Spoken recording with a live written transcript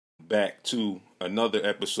back to another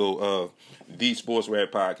episode of the Sports Rap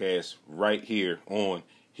Podcast right here on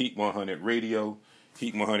Heat 100 Radio,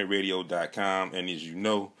 heat100radio.com, and as you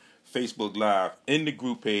know, Facebook Live in the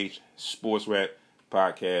group page, Sports Rap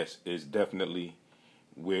Podcast is definitely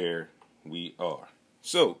where we are.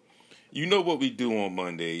 So, you know what we do on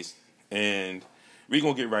Mondays, and we're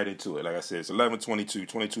going to get right into it. Like I said, it's 11:22,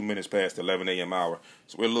 22 minutes past the 11 a.m. hour,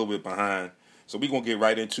 so we're a little bit behind. So we're going to get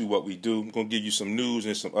right into what we do. I'm going to give you some news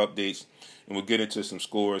and some updates, and we'll get into some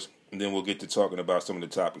scores, and then we'll get to talking about some of the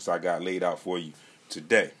topics I got laid out for you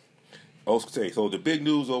today. Okay, so the big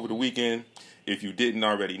news over the weekend, if you didn't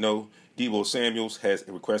already know, Deebo Samuels has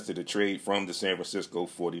requested a trade from the San Francisco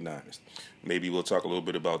 49ers. Maybe we'll talk a little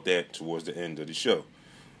bit about that towards the end of the show.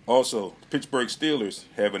 Also, the Pittsburgh Steelers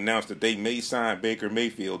have announced that they may sign Baker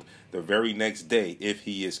Mayfield the very next day if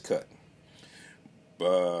he is cut.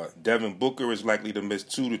 Devin Booker is likely to miss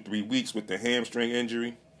 2 to 3 weeks with the hamstring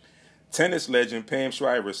injury. Tennis legend Pam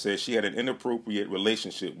Shriver says she had an inappropriate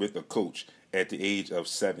relationship with a coach at the age of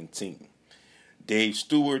 17. Dave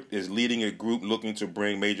Stewart is leading a group looking to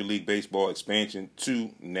bring Major League Baseball expansion to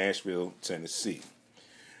Nashville, Tennessee.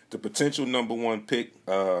 The potential number one pick,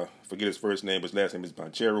 forget his first name, his last name is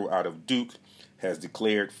Banchero, out of Duke, has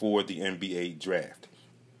declared for the NBA draft.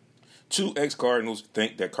 2 ex-Cardinals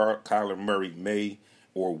think that Kyler Murray may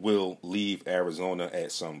or will leave Arizona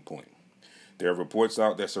at some point. There are reports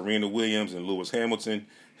out that Serena Williams and Lewis Hamilton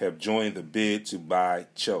have joined the bid to buy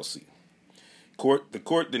Chelsea. The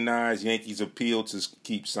court denies Yankees' appeal to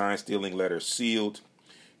keep sign-stealing letters sealed.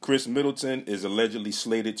 Chris Middleton is allegedly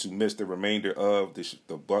slated to miss the remainder of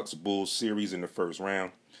the Bucks-Bulls series in the first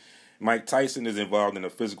round. Mike Tyson is involved in a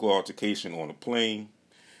physical altercation on a plane.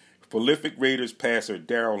 Prolific Raiders passer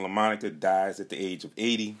Darryl LaMonica dies at the age of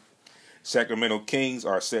 80. Sacramento Kings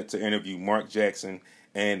are set to interview Mark Jackson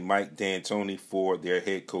and Mike D'Antoni for their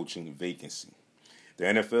head coaching vacancy. The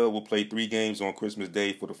NFL will play 3 games on Christmas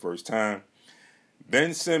Day for the first time.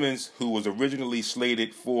 Ben Simmons, who was originally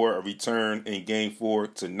slated for a return in Game 4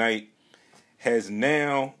 tonight, has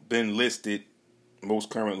now been listed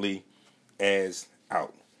most currently as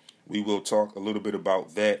out. We will talk a little bit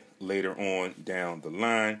about that later on down the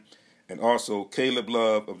line. And also, Caleb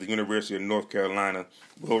Love of the University of North Carolina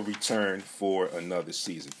will return for another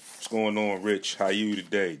season. What's going on, Rich? How are you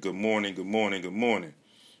today? Good morning, good morning, good morning.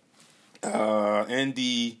 And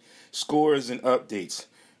the scores and updates.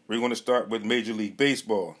 We're going to start with Major League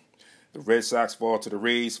Baseball. The Red Sox fall to the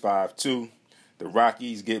Rays 5-2. The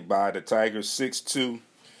Rockies get by the Tigers 6-2.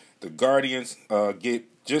 The Guardians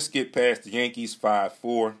get past the Yankees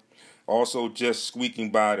 5-4. Also just squeaking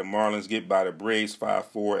by the Marlins get by the Braves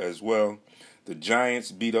 5-4 as well. The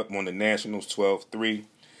Giants beat up on the Nationals 12-3.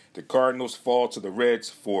 The Cardinals fall to the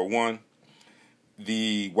Reds 4-1.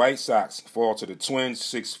 The White Sox fall to the Twins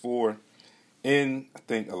 6-4. In,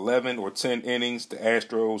 11 or 10 innings, the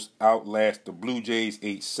Astros outlast the Blue Jays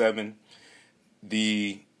 8-7.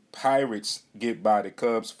 The Pirates get by the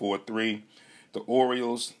Cubs 4-3. The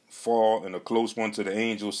Orioles fall in a close one to the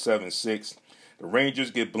Angels 7-6. The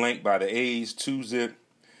Rangers get blanked by the A's 2-0.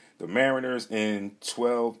 The Mariners in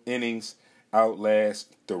 12 innings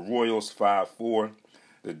outlast the Royals 5-4.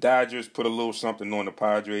 The Dodgers put a little something on the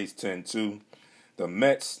Padres 10-2. The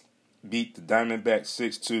Mets beat the Diamondbacks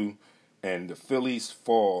 6-2. And the Phillies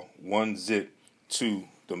fall 1-0 to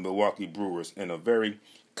the Milwaukee Brewers in a very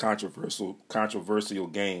controversial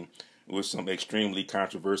game with some extremely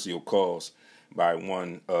controversial calls by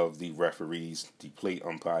one of the referees, the plate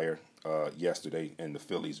umpire, yesterday in the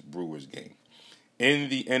Phillies-Brewers game. In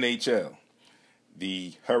the NHL,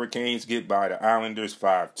 the Hurricanes get by the Islanders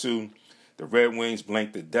 5-2. The Red Wings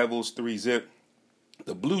blank the Devils 3-0.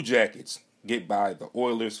 The Blue Jackets get by the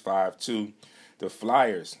Oilers 5-2. The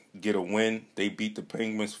Flyers get a win. They beat the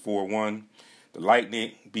Penguins 4-1. The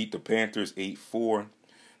Lightning beat the Panthers 8-4.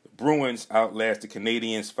 The Bruins outlast the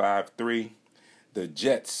Canadiens 5-3. The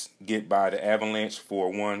Jets get by the Avalanche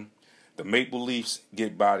 4-1. The Maple Leafs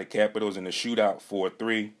get by the Capitals in the shootout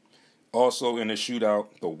 4-3. Also in the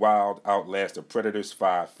shootout, the Wild outlast the Predators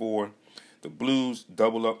 5-4. The Blues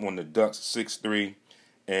double up on the Ducks 6-3.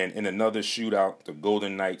 And in another shootout, the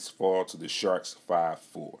Golden Knights fall to the Sharks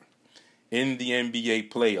 5-4. In the NBA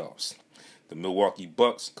playoffs, the Milwaukee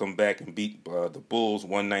Bucks come back and beat the Bulls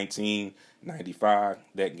 119-95.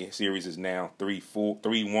 That series is now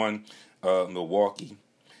 3-1 Milwaukee.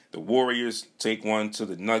 The Warriors take one to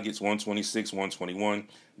the Nuggets 126-121.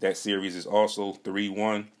 That series is also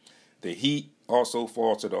 3-1. The Heat also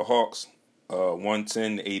fall to the Hawks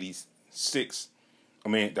 110-86.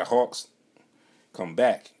 The Hawks come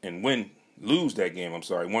back and lose that game,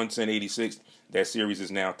 110-86. That series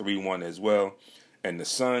is now 3-1 as well. and the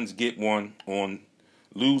Suns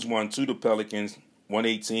lose one to the Pelicans,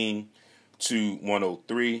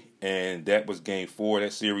 118-103, and that was Game 4.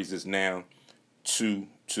 That series is now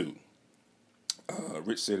 2-2.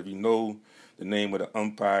 Rich said, if you know the name of the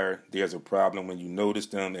umpire, there's a problem when you notice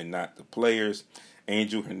them and not the players.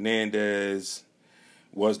 Angel Hernandez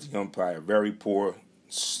was the umpire. Very poor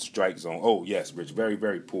strike zone. Oh, yes, Rich, very,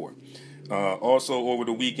 very poor. Also, over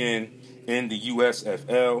the weekend in the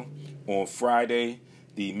USFL, on Friday,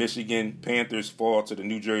 the Michigan Panthers fall to the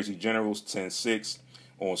New Jersey Generals 10-6.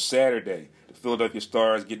 On Saturday, the Philadelphia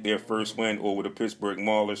Stars get their first win over the Pittsburgh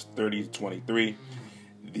Maulers 30-23.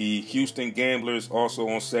 The Houston Gamblers also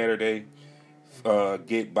on Saturday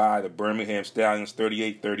get by the Birmingham Stallions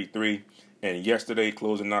 38-33. And yesterday,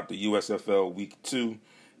 closing out the USFL Week 2,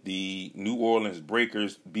 the New Orleans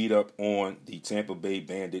Breakers beat up on the Tampa Bay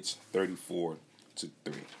Bandits 34-3.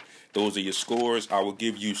 Those are your scores. I will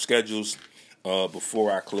give you schedules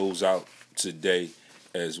before I close out today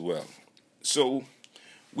as well. So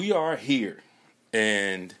we are here,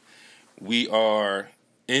 and we are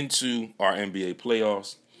into our NBA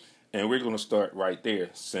playoffs, and we're going to start right there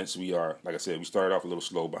since we are, like I said, we started off a little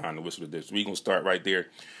slow behind the whistle of this. We're going to start right there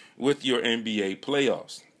with your NBA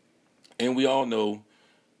playoffs. And we all know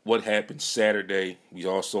what happened Saturday. We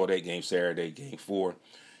all saw that game Saturday, Game 4,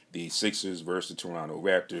 the Sixers versus the Toronto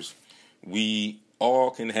Raptors. We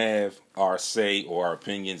all can have our say or our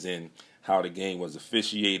opinions in how the game was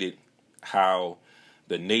officiated, how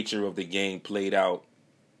the nature of the game played out,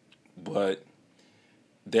 but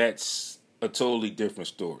that's a totally different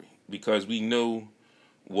story because we know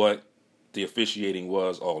what the officiating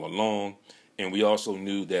was all along, and we also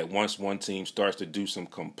knew that once one team starts to do some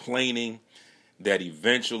complaining, that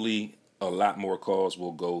eventually a lot more calls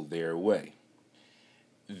will go their way.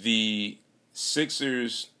 The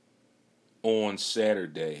Sixers on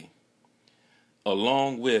Saturday,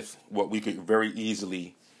 along with what we could very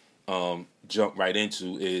easily jump right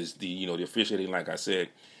into is the officiating, like I said,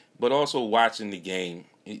 but also watching the game.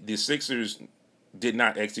 The Sixers did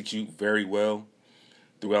not execute very well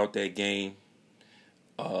throughout that game.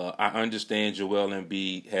 I understand Joel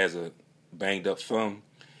Embiid has a banged up thumb,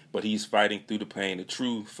 but he's fighting through the pain. A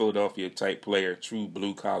true Philadelphia type player, true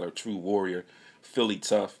blue collar, true warrior, Philly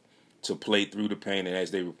tough to play through the pain.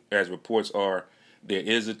 And as reports are, there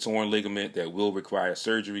is a torn ligament that will require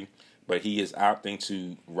surgery, but he is opting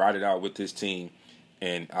to ride it out with his team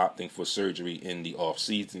and opting for surgery in the off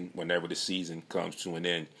season whenever the season comes to an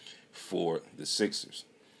end for the Sixers.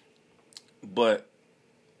 But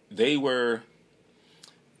they were,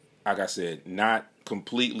 like I said, not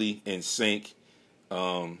completely in sync.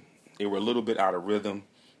 They were a little bit out of rhythm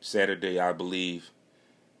Saturday, I believe.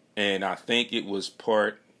 And I think it was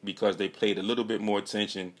part because they paid a little bit more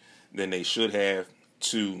attention than they should have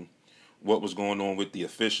to what was going on with the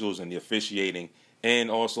officials and the officiating and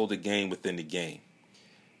also the game within the game.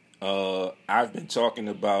 I've been talking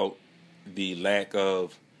about the lack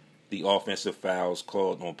of the offensive fouls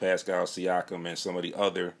called on Pascal Siakam and some of the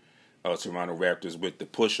other Toronto Raptors with the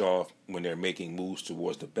push-off when they're making moves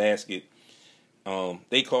towards the basket.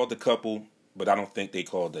 They called a couple, but I don't think they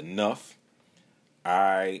called enough.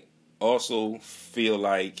 I also feel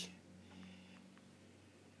like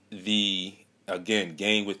the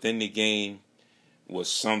game within the game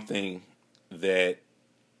was something that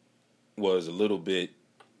was a little bit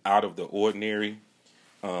out of the ordinary.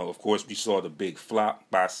 Of course, we saw the big flop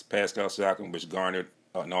by Pascal Siakam, which garnered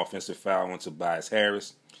an offensive foul on Tobias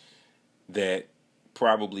Harris that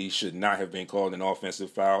probably should not have been called an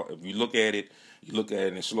offensive foul. If you look at it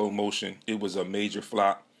in slow motion, it was a major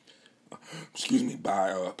flop,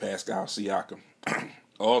 by Pascal Siakam.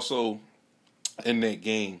 Also, in that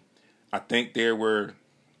game, I think there were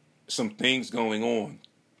some things going on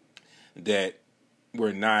that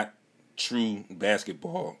were not true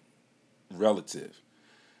basketball relative.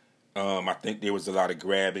 I think there was a lot of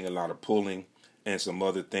grabbing, a lot of pulling, and some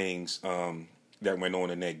other things that went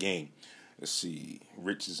on in that game. Let's see.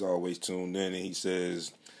 Rich is always tuned in, and he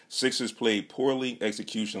says, Sixers played poorly,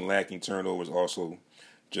 execution lacking, turnovers also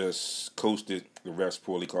just coasted, the refs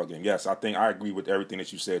poorly called game. Yes, I think I agree with everything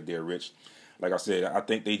that you said there, Rich. Like I said, I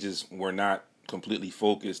think they just were not completely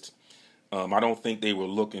focused. I don't think they were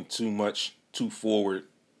looking too forward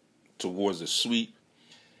towards a sweep.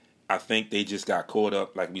 I think they just got caught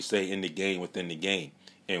up, like we say, in the game within the game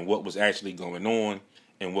and what was actually going on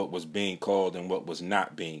and what was being called and what was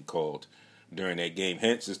not being called during that game.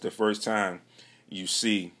 Hence, it's the first time you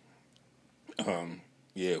see, one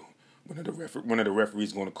of the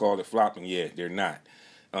referees going to call it flopping. Yeah, they're not.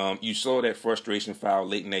 You saw that frustration foul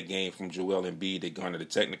late in that game from Joel Embiid. They garnered a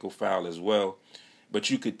technical foul as well. But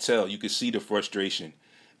you could tell, you could see the frustration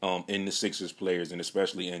in the Sixers players, and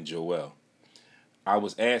especially in Joel. I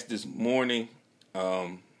was asked this morning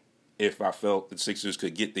if I felt the Sixers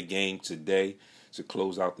could get the game today to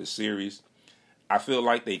close out the series. I feel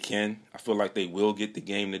like they can. I feel like they will get the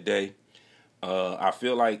game today. I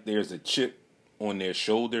feel like there's a chip on their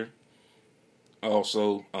shoulder.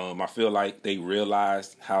 Also, I feel like they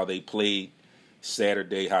realized how they played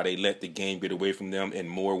Saturday, how they let the game get away from them in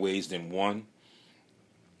more ways than one.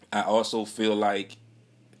 I also feel like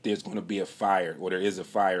there's going to be a fire, or there is a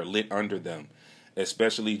fire lit under them,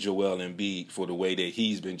 especially Joel Embiid for the way that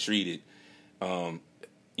he's been treated. I'm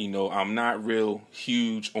not real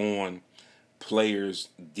huge on players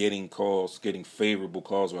getting calls, getting favorable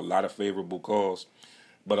calls, or a lot of favorable calls.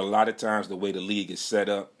 But a lot of times the way the league is set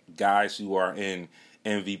up, guys who are in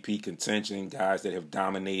MVP contention, guys that have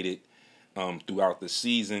dominated throughout the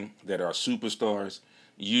season, that are superstars,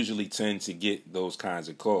 usually tend to get those kinds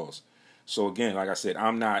of calls. So again, like I said,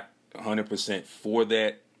 I'm not 100% for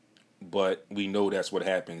that, but we know that's what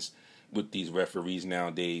happens with these referees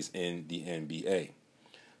nowadays in the NBA.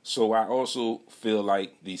 So I also feel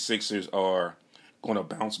like the Sixers are going to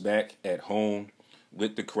bounce back at home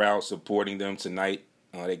with the crowd supporting them tonight.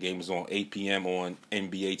 That game is on 8 p.m. on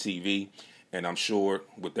NBA TV, and I'm sure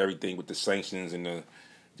with everything, with the sanctions and the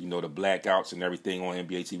blackouts and everything on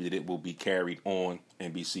NBA TV, that it will be carried on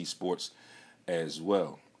NBC Sports as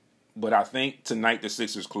well. But I think tonight the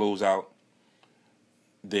Sixers close out.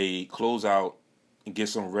 They close out and get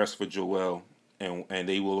some rest for Joel, and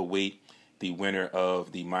they will await the winner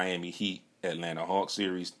of the Miami Heat Atlanta Hawks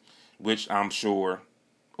series, which I'm sure,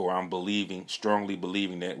 or I'm strongly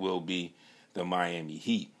believing that will be the Miami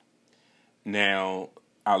Heat. Now,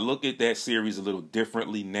 I look at that series a little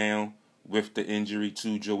differently now with the injury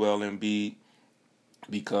to Joel Embiid,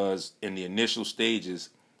 because in the initial stages,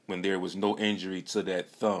 when there was no injury to that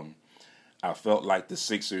thumb, I felt like the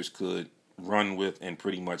Sixers could run with and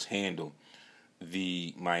pretty much handle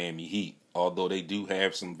the Miami Heat, although they do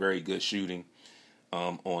have some very good shooting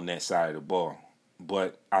on that side of the ball.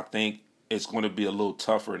 But I think it's going to be a little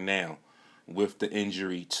tougher now with the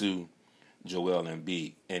injury to Joel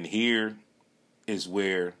Embiid. And here is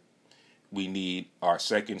where we need our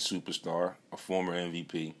second superstar, a former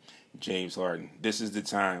MVP, James Harden. This is the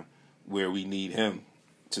time where we need him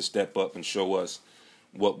to step up and show us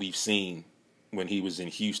what we've seen when he was in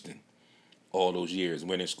Houston all those years,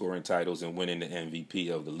 winning scoring titles and winning the MVP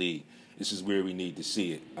of the league. This is where we need to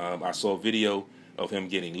see it. I saw a video of him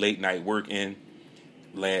getting late night work in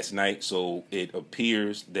last night, so it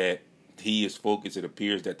appears that he is focused. It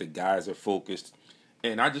appears that the guys are focused.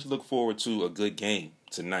 And I just look forward to a good game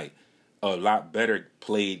tonight. A lot better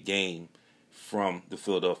played game from the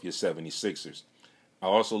Philadelphia 76ers. I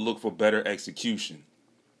also look for better execution.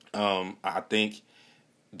 I think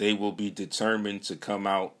they will be determined to come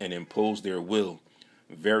out and impose their will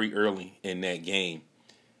very early in that game,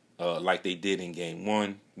 like they did in Game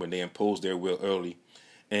 1 when they imposed their will early.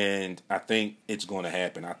 And I think it's going to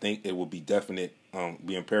happen. I think it will be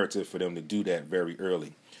be imperative for them to do that very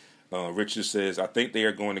early. Richard says, I think they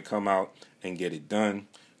are going to come out and get it done.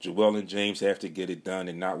 Joel and James have to get it done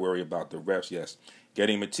and not worry about the refs. Yes,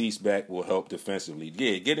 getting Matisse back will help defensively.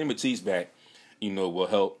 Yeah, getting Matisse back, will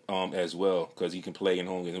help as well, because he can play in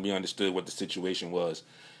home games. And we understood what the situation was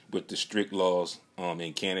with the strict laws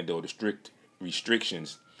in Canada, or the strict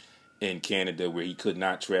restrictions in Canada, where he could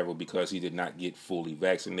not travel because he did not get fully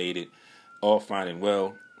vaccinated. All fine and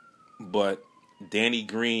well, but Danny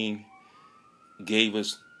Green gave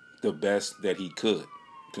us the best that he could,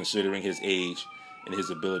 considering his age and his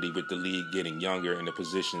ability with the league getting younger and the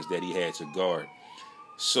positions that he had to guard.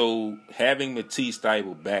 So having Matisse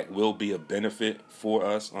Thybulle back will be a benefit for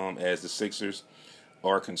us as the Sixers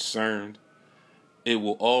are concerned. It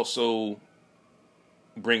will also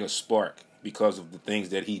bring a spark because of the things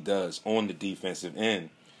that he does on the defensive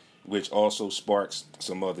end, which also sparks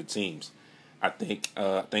some other teams. I think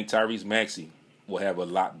Tyrese Maxey will have a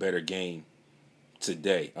lot better game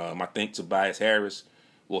today. I think Tobias Harris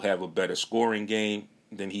will have a better scoring game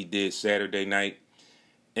than he did Saturday night.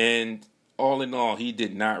 And all in all, he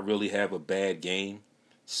did not really have a bad game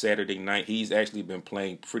Saturday night. He's actually been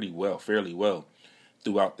playing pretty well, fairly well,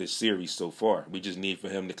 throughout this series so far. We just need for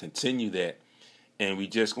him to continue that. And we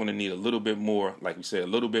just going to need a little bit more, like we said, a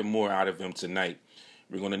little bit more out of him tonight.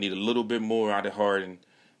 We're going to need a little bit more out of Harden,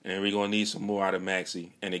 and we're going to need some more out of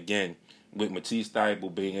Maxey. And again, with Matisse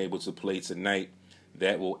Thybulle being able to play tonight,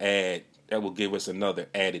 that will give us another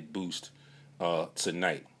added boost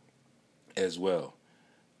tonight as well.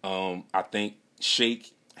 I think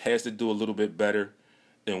Shake has to do a little bit better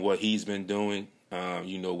than what he's been doing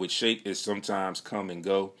With Shake, it's sometimes come and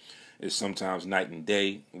go. It's sometimes night and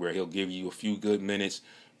day, where he'll give you a few good minutes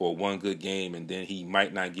or one good game, and then he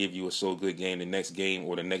might not give you a so good game the next game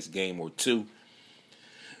or the next game or two.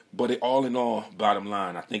 But all in all, bottom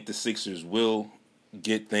line, I think the Sixers will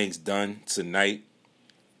get things done tonight.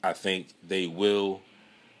 I think they will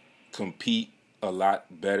compete a lot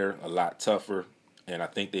better, a lot tougher, and I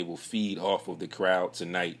think they will feed off of the crowd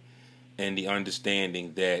tonight and the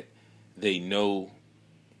understanding that they know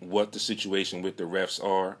what the situation with the refs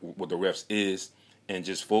are, what the refs is, and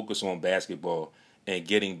just focus on basketball and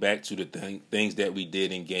getting back to the things that we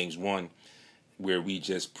did in games 1, where we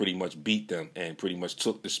just pretty much beat them and pretty much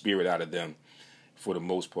took the spirit out of them for the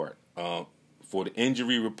most part. For the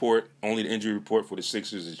injury report, only the injury report for the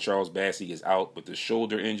Sixers is Charles Bassey is out with the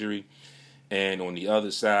shoulder injury. And on the other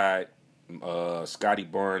side, Scotty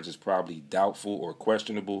Barnes is probably doubtful or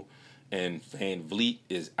questionable. And Van Vliet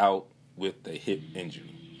is out with the hip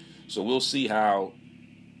injury. So we'll see how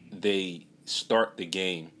they start the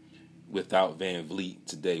game without Van Vliet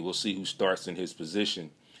today. We'll see who starts in his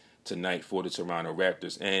position tonight for the Toronto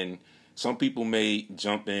Raptors. And some people may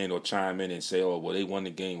jump in or chime in and say, oh, well, they won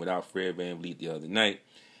the game without Fred VanVleet the other night.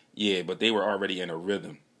 Yeah, but they were already in a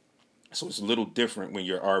rhythm. So it's a little different when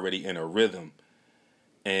you're already in a rhythm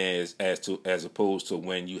as opposed to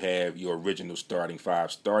when you have your original starting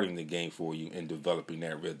five starting the game for you and developing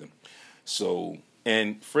that rhythm. So,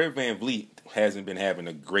 and Fred VanVleet hasn't been having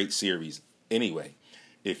a great series anyway,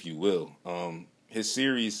 if you will. His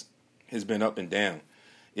series has been up and down,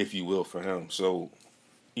 if you will, for him. So,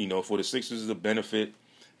 for the Sixers, is a benefit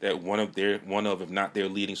that one of, if not their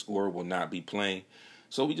leading scorer, will not be playing.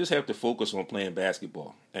 So we just have to focus on playing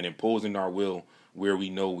basketball and imposing our will where we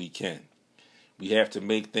know we can. We have to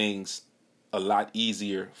make things a lot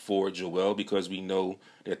easier for Joel because we know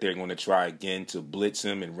that they're going to try again to blitz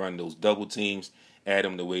him and run those double teams at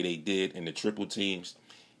him the way they did in the triple teams.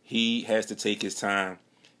 He has to take his time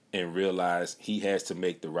and realize he has to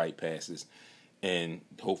make the right passes, and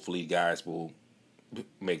hopefully guys will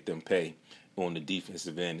make them pay on the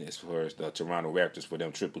defensive end as far as the Toronto Raptors for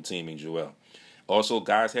them triple teaming Joel. Also,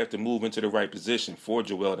 guys have to move into the right position for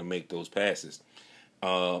Joel to make those passes.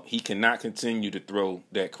 He cannot continue to throw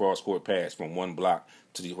that cross-court pass from one block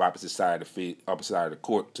to the opposite side of the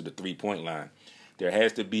court to the three-point line. There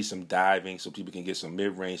has to be some diving so people can get some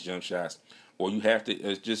mid-range jump shots, or you have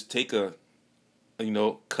to just take a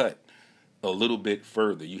cut a little bit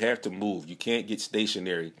further. You have to move. You can't get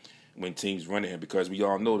stationary when teams run at him because we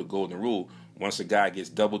all know the golden rule. Once a guy gets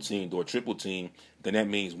double-teamed or triple-teamed, then that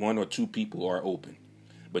means one or two people are open.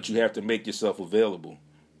 But you have to make yourself available.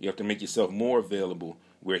 You have to make yourself more available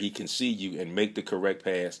where he can see you and make the correct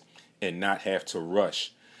pass and not have to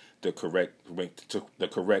rush to correct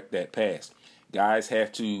that pass. Guys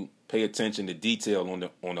have to pay attention to detail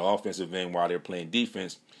on the offensive end while they're playing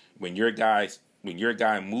defense. When your guy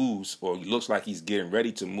moves or looks like he's getting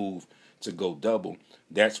ready to move to go double,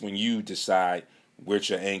 that's when you decide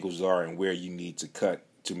which your angles are and where you need to cut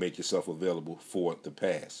to make yourself available for the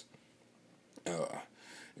pass.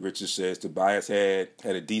 Richard says Tobias had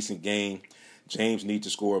a decent game. James needs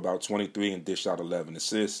to score about 23 and dish out 11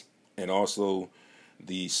 assists. And also,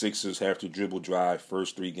 the Sixers have to dribble drive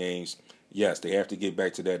first 3 games. Yes, they have to get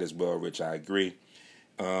back to that as well, Rich. I agree.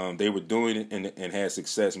 They were doing it and had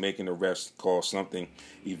success making the refs call something.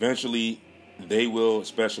 Eventually, they will,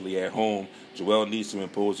 especially at home. Joel needs to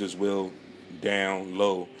impose his will down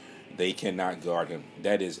low. They cannot guard him.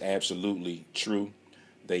 That is absolutely true.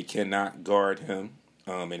 They cannot guard him,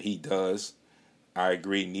 and he does, I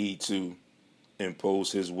agree, need to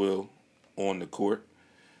impose his will on the court.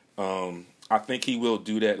 I think he will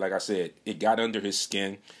do that. Like I said, it got under his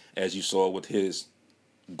skin, as you saw with his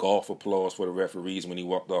golf applause for the referees when he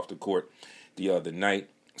walked off the court the other night.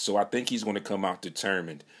 So I think he's going to come out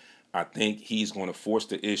determined. I think he's going to force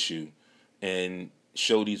the issue and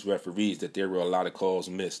show these referees that there were a lot of calls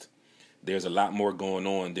missed. There's a lot more going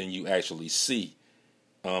on than you actually see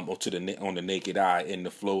on the naked eye in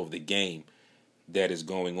the flow of the game that is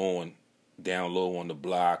going on down low on the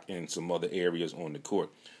block and some other areas on the court.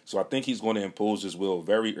 So I think he's going to impose his will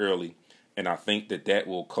very early, and I think that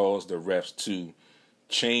will cause the refs to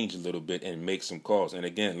change a little bit and make some calls. And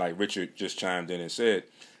again, like Richard just chimed in and said,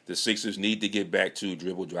 the Sixers need to get back to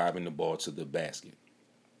dribble driving the ball to the basket.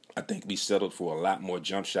 I think we settled for a lot more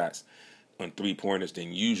jump shots on three-pointers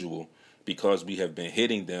than usual because we have been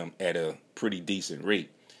hitting them at a pretty decent rate.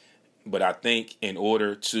 But I think in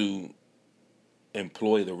order to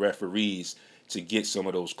employ the referees to get some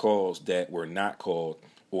of those calls that were not called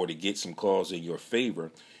or to get some calls in your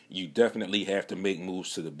favor, you definitely have to make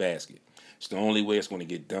moves to the basket. It's the only way it's going to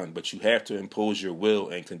get done. But you have to impose your will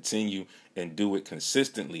and continue and do it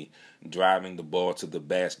consistently, driving the ball to the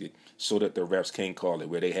basket so that the refs can call it,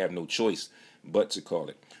 where they have no choice but to call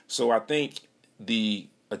it. So I think the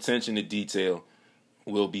attention to detail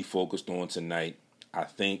will be focused on tonight. I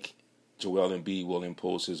think Joel Embiid will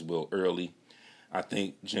impose his will early. I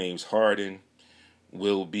think James Harden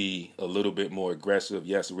will be a little bit more aggressive.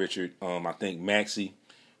 Yes, Richard. I think Maxey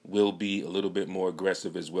will be a little bit more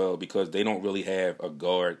aggressive as well, because they don't really have a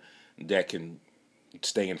guard that can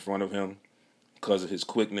stay in front of him because of his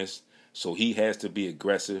quickness. So he has to be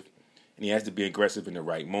aggressive, and he has to be aggressive in the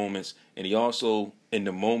right moments. And he also, in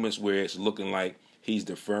the moments where it's looking like he's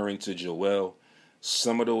deferring to Joel,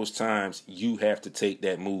 some of those times you have to take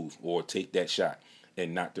that move or take that shot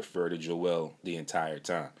and not defer to Joel the entire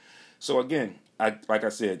time. So again, like I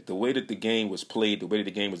said, the way that the game was played, the way that the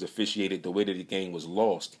game was officiated, the way that the game was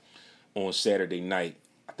lost on Saturday night,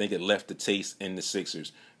 I think it left the taste in the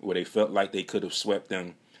Sixers, where they felt like they could have swept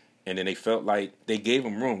them, and then they felt like they gave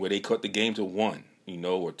them room, where they cut the game to 1,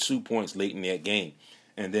 or 2 points late in that game.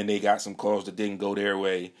 And then they got some calls that didn't go their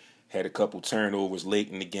way, had a couple turnovers late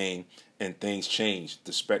in the game, and things changed.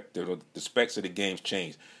 The specs of the games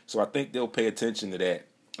changed. So I think they'll pay attention to that,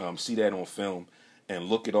 see that on film, and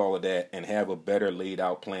look at all of that and have a better laid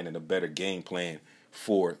out plan and a better game plan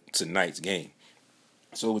for tonight's game.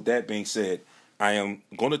 So with that being said, I am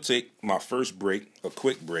going to take my first break, a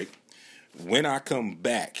quick break. When I come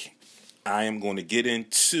back, I am going to get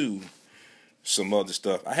into some other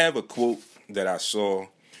stuff. I have a quote that I saw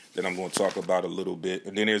that I'm going to talk about a little bit,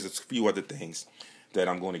 and then there's a few other things that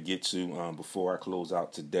I'm going to get to before I close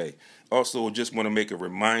out today. Also, just want to make a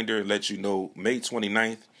reminder, let you know, May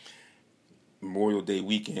 29th, Memorial Day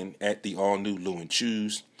weekend at the all-new Lou &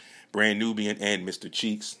 Choose, Brand Nubian and Mr.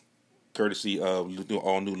 Cheeks, courtesy of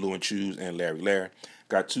all-new Lou & Choose and Larry Lair.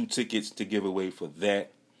 Got 2 tickets to give away for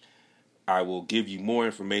that. I will give you more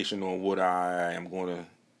information on what I am going to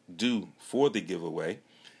do for the giveaway.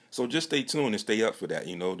 So just stay tuned and stay up for that.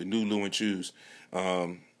 The new Lou & Choose.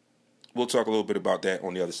 We'll talk a little bit about that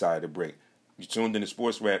on the other side of the break. You're tuned in to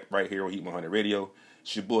Sports Rap right here on Heat 100 Radio.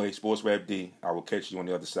 It's your boy, Sports Rap D. I will catch you on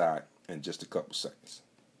the other side in just a couple seconds.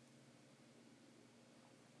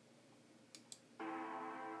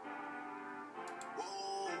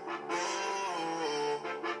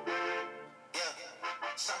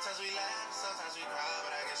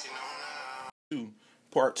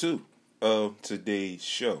 Part 2 of today's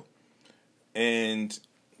show. And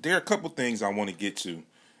there are a couple things I want to get to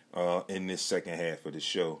in this second half of the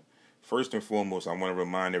show. First and foremost, I want to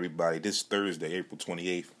remind everybody this Thursday, April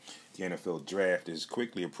 28th, the NFL Draft is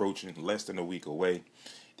quickly approaching, less than a week away.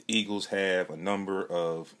 The Eagles have a number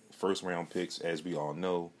of first-round picks, as we all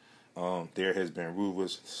know. There has been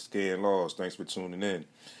rumors, Scan Laws, thanks for tuning in.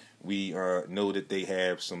 We know that they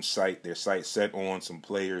have their sight set on some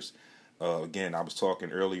players. Again, I was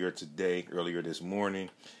talking earlier this morning,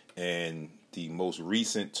 and the most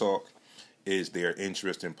recent talk is their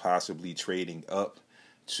interest in possibly trading up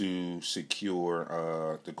to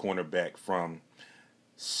secure the cornerback from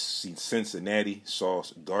Cincinnati,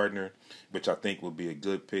 Sauce Gardner, which I think will be a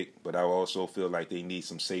good pick, but I also feel like they need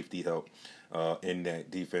some safety help in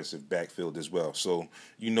that defensive backfield as well. So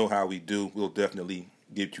you know how we do. We'll definitely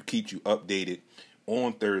keep you updated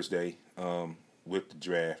on Thursday with the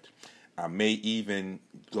draft. I may even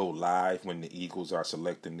go live when the Eagles are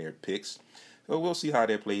selecting their picks. So we'll see how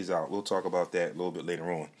that plays out. We'll talk about that a little bit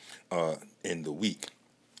later on in the week.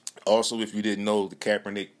 Also, if you didn't know, the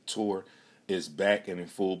Kaepernick tour is back and in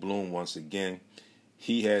full bloom once again.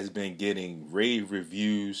 He has been getting rave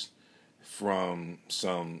reviews from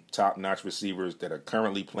some top-notch receivers that are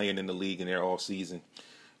currently playing in the league in their offseason,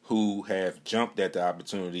 who have jumped at the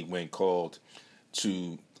opportunity when called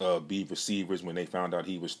to be receivers when they found out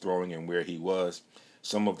he was throwing and where he was.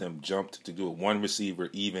 Some of them jumped to do it. One receiver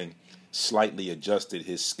even slightly adjusted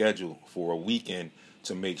his schedule for a weekend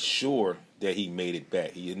to make sure that he made it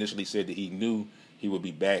back. He initially said that he knew he would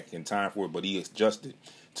be back in time for it, but he adjusted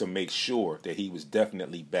to make sure that he was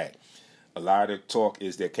definitely back. A lot of talk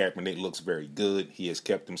is that Kaepernick looks very good. He has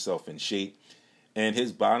kept himself in shape. And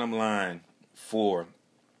his bottom line for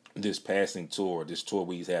this passing tour, this tour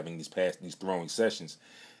where he's having these throwing sessions,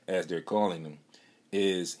 as they're calling them,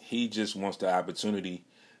 is he just wants the opportunity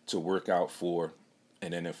to work out for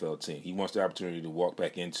an NFL team. He wants the opportunity to walk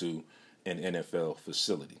back into an NFL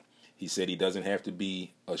facility. He said he doesn't have to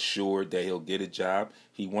be assured that he'll get a job.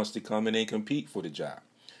 He wants to come in and compete for the job.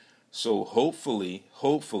 So hopefully,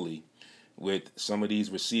 with some of these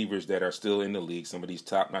receivers that are still in the league, some of these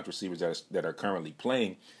top-notch receivers that are currently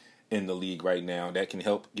playing in the league right now, that can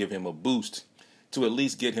help give him a boost to at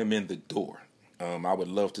least get him in the door. I would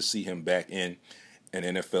love to see him back in an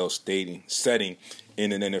NFL setting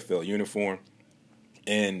in an NFL uniform.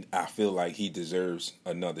 And I feel like he deserves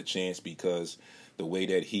another chance because the way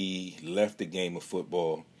that he left the game of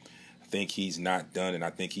football, I think he's not done, and I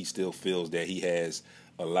think he still feels that he has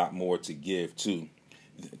a lot more to give to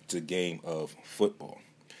the game of football.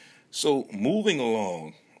 So moving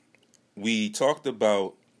along, we talked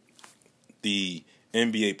about the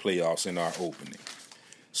NBA playoffs in our opening.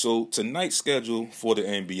 So tonight's schedule for the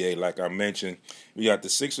NBA, like I mentioned, we got the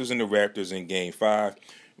Sixers and the Raptors in Game 5.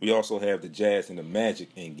 We also have the Jazz and the Magic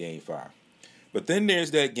in Game 5. But then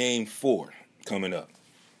there's that Game 4 coming up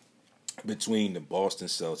between the Boston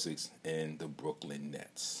Celtics and the Brooklyn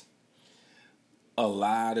Nets. A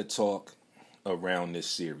lot of talk around this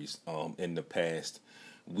series in the past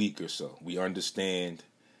week or so. We understand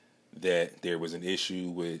that there was an issue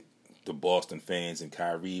with the Boston fans and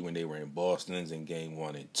Kyrie when they were in Boston in Game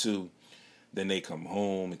 1 and 2. Then they come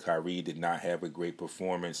home and Kyrie did not have a great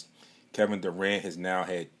performance. Kevin Durant has now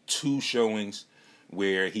had 2 showings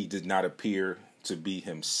where he did not appear to be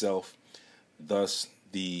himself. Thus,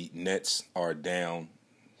 the Nets are down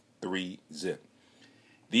 3-0.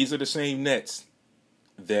 These are the same Nets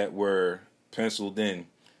that were penciled in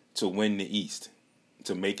to win the East,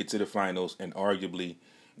 to make it to the finals and arguably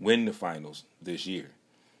win the finals this year.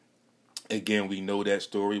 Again, we know that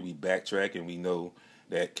story. We backtrack and we know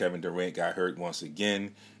that Kevin Durant got hurt once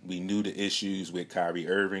again. We knew the issues with Kyrie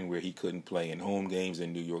Irving where he couldn't play in home games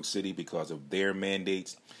in New York City because of their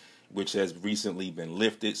mandates, which has recently been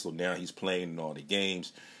lifted. So now he's playing in all the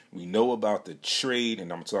games. We know about the trade,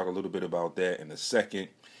 and I'm going to talk a little bit about that in a second.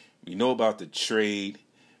 We know about the trade.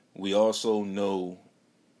 We also know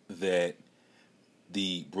that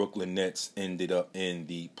the Brooklyn Nets ended up in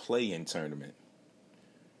the play-in tournament,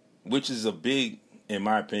 which is in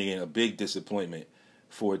my opinion, a big disappointment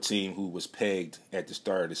for a team who was pegged at the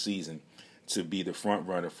start of the season to be the front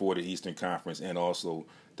runner for the Eastern Conference and also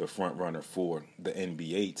the front runner for the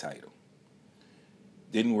NBA title.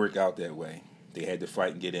 Didn't work out that way. They had to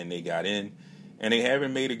fight and get in. They got in, and they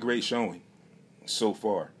haven't made a great showing so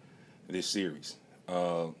far this series.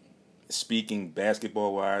 Speaking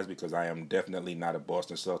basketball-wise, because I am definitely not a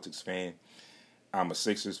Boston Celtics fan, I'm a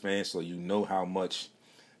Sixers fan, so you know how much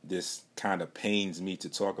this kind of pains me to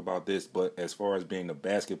talk about this. But as far as being a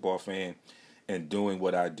basketball fan and doing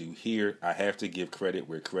what I do here, I have to give credit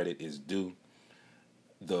where credit is due.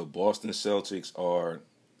 The Boston Celtics are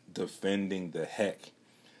defending the heck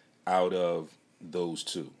out of those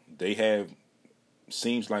two.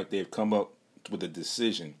 Seems like they've come up with a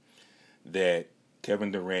decision that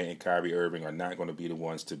Kevin Durant and Kyrie Irving are not going to be the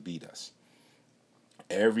ones to beat us.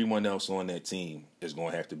 Everyone else on that team is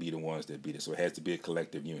going to have to be the ones that beat us. So it has to be a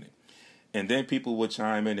collective unit. And then people would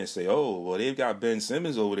chime in and say, oh, well, they've got Ben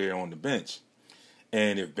Simmons over there on the bench.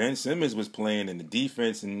 And if Ben Simmons was playing in the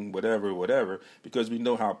defense and whatever, because we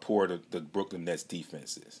know how poor the Brooklyn Nets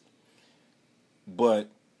defense is. But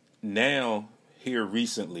now, here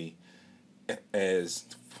as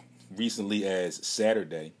recently as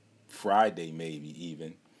Saturday, Friday maybe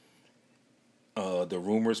even, the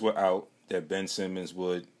rumors were out that Ben Simmons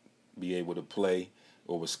would be able to play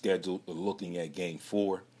or was scheduled looking at Game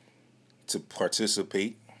 4 to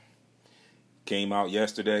participate. Came out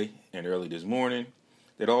yesterday and early this morning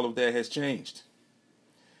that all of that has changed.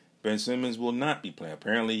 Ben Simmons will not be playing.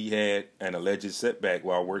 Apparently he had an alleged setback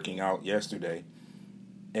while working out yesterday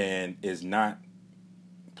and is not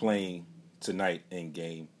playing tonight in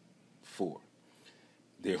Game 4.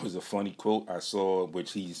 There was a funny quote I saw,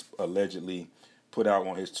 which he's allegedly put out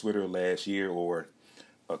on his Twitter last year or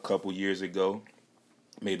a couple years ago.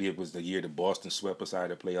 Maybe it was the year the Boston swept us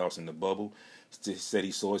out of the playoffs in the bubble. Said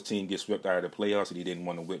he saw his team get swept out of the playoffs and he didn't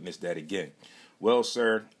want to witness that again. Well,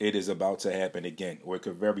 sir, it is about to happen again, or it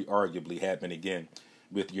could very arguably happen again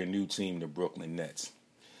with your new team, the Brooklyn Nets.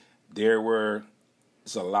 There's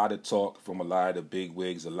a lot of talk from a lot of the big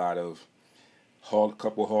wigs, a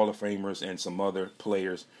couple Hall of Famers and some other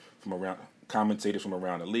players commentators from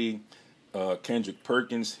around the league. Kendrick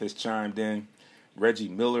Perkins has chimed in. Reggie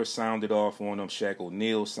Miller sounded off on him. Shaq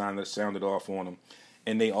O'Neal sounded off on him.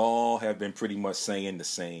 And they all have been pretty much saying the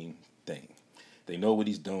same thing. They know what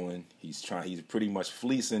he's doing. He's pretty much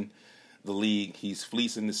fleecing the league. He's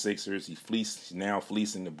fleecing the Sixers. He's now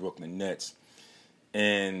fleecing the Brooklyn Nets.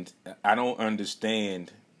 And I don't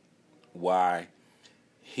understand why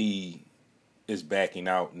he is backing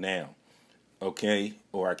out now. Okay?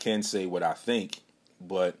 Or I can say what I think,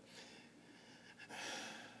 but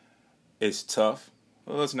it's tough.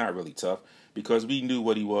 Well, it's not really tough because we knew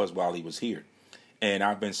what he was while he was here. And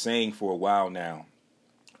I've been saying for a while now,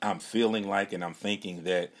 I'm feeling like and I'm thinking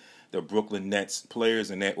that the Brooklyn Nets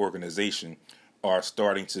players in that organization are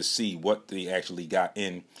starting to see what they actually got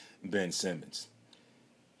in Ben Simmons.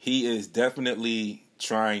 He is definitely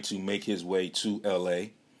trying to make his way to LA.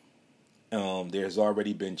 There's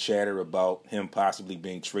already been chatter about him possibly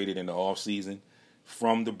being traded in the offseason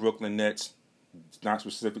from the Brooklyn Nets, not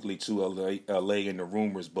specifically to LA in the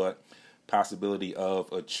rumors, but possibility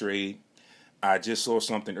of a trade. I just saw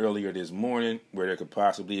something earlier this morning where there could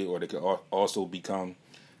possibly, or there could also become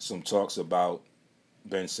some talks about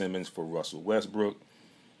Ben Simmons for Russell Westbrook.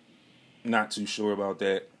 Not too sure about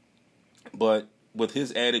that. But with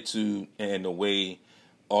his attitude and the way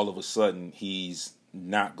all of a sudden he's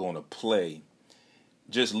not going to play,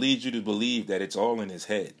 just leads you to believe that it's all in his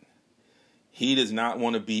head. He does not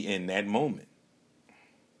want to be in that moment.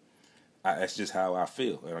 That's just how I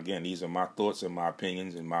feel. And again, these are my thoughts and my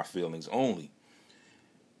opinions and my feelings only.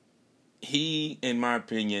 He, in my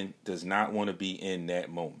opinion, does not want to be in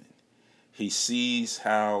that moment. He sees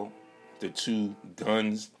how the two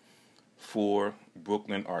guns for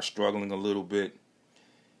Brooklyn are struggling a little bit,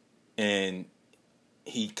 and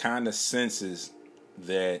he kind of senses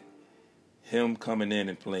that him coming in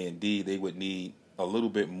and playing D, they would need a little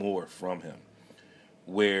bit more from him.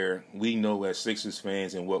 Where we know as Sixers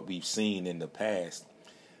fans and what we've seen in the past,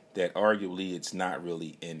 that arguably it's not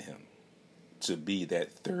really in him to be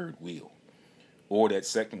that third wheel or that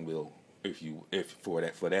second wheel, if for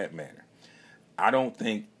that matter. I don't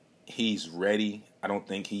think he's ready. I don't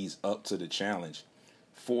think he's up to the challenge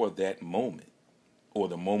for that moment or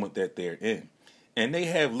the moment that they're in. And they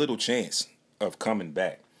have little chance of coming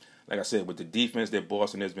back. Like I said, with the defense that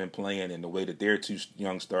Boston has been playing and the way that their two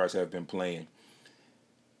young stars have been playing,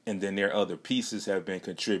 and then their other pieces have been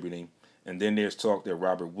contributing, and then there's talk that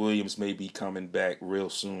Robert Williams may be coming back real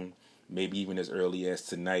soon, maybe even as early as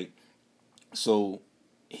tonight. So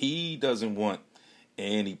he doesn't want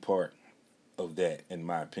any part of that, in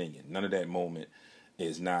my opinion. None of that moment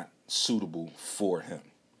is not suitable for him.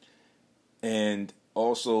 And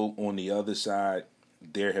also on the other side,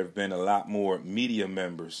 there have been a lot more media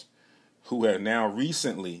members who have now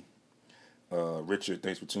recently, Richard,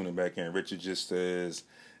 thanks for tuning back in. Richard just says,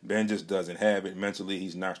 Ben just doesn't have it. Mentally,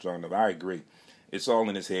 he's not strong enough. I agree. It's all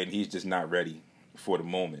in his head, and he's just not ready for the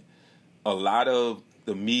moment. A lot of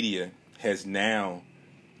the media has now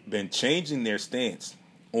been changing their stance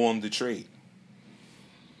on the trade.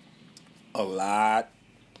 A lot,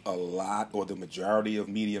 or the majority of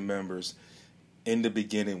media members in the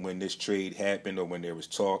beginning when this trade happened or when there was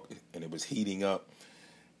talk and it was heating up,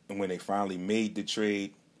 and when they finally made the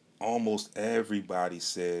trade, almost everybody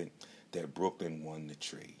said that Brooklyn won the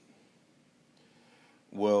trade.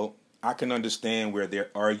 Well, I can understand where their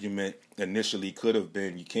argument initially could have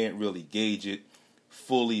been, you can't really gauge it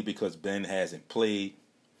fully because Ben hasn't played.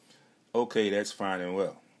 Okay, that's fine and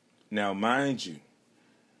well. Now, mind you,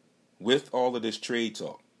 with all of this trade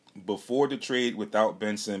talk, before the trade without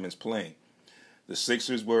Ben Simmons playing, the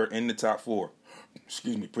Sixers were in the top four,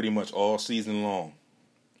 pretty much all season long,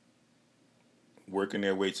 working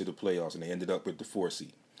their way to the playoffs, and they ended up with the 4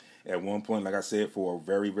 seed. At one point, like I said, for a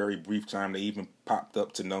very, very brief time, they even popped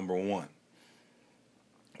up to number 1.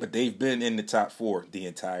 But they've been in the top 4 the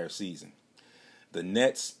entire season. The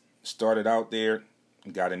Nets started out there,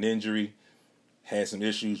 got an injury, had some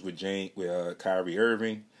issues with Kyrie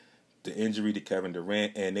Irving, the injury to Kevin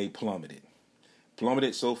Durant, and they plummeted.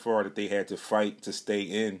 Plummeted so far that they had to fight to stay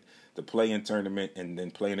in the play-in tournament and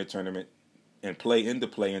then play in the tournament and play in the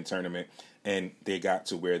play-in tournament, and they got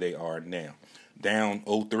to where they are now. Down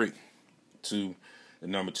 0-3 to the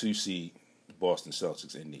number 2 seed, Boston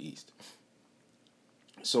Celtics in the East.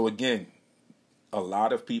 So again, a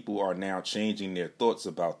lot of people are now changing their thoughts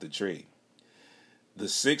about the trade. The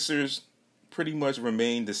Sixers pretty much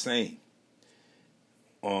remain the same.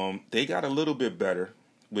 They got a little bit better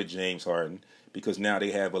with James Harden because now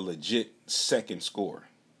they have a legit second scorer.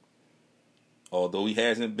 Although he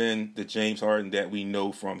hasn't been the James Harden that we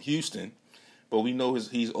know from Houston, but we know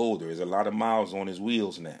he's older. There's a lot of miles on his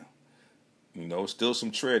wheels now. You know, still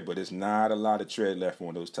some tread, but it's not a lot of tread left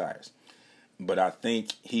on those tires. But I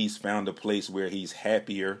think he's found a place where he's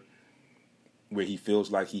happier, where he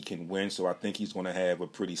feels like he can win. So I think he's going to have a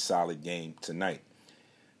pretty solid game tonight.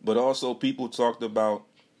 But also people talked about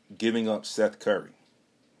giving up Seth Curry.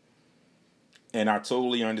 And I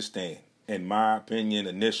totally understand. In my opinion,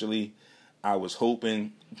 initially, I was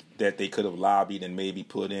hoping that they could have lobbied and maybe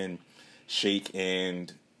put in Shake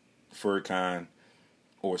and Furkan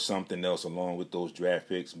or something else along with those draft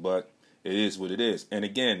picks, but it is what it is. And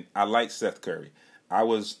again, I like Seth Curry. I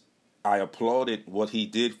applauded what he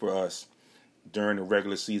did for us during the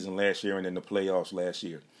regular season last year and in the playoffs last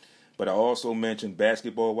year. But I also mentioned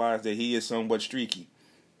basketball-wise that he is somewhat streaky.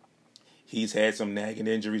 He's had some nagging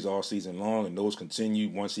injuries all season long, and those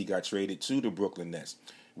continued once he got traded to the Brooklyn Nets,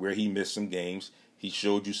 where he missed some games. He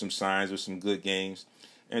showed you some signs of some good games,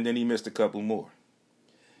 and then he missed a couple more.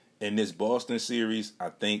 In this Boston series, I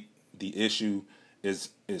think the issue is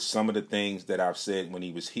some of the things that I've said when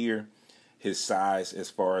he was here. His size as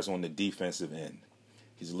far as on the defensive end.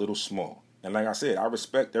 He's a little small. And like I said, I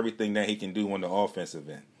respect everything that he can do on the offensive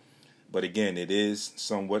end. But again, it is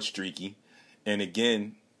somewhat streaky. And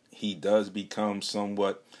again, he does become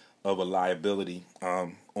somewhat of a liability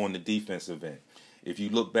on the defensive end. If you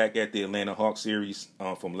look back at the Atlanta Hawks series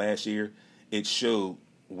from last year, it showed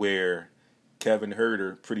where Kevin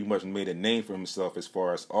Huerter pretty much made a name for himself as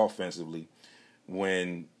far as offensively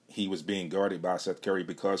when he was being guarded by Seth Curry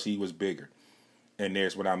because he was bigger. And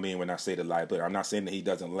there's what I mean when I say the liability. I'm not saying that he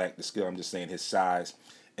doesn't lack the skill. I'm just saying his size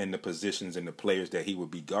and the positions and the players that he would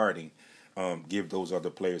be guarding give those other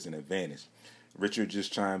players an advantage. Richard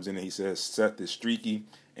just chimes in and he says Seth is streaky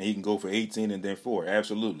and he can go for 18 and then 4.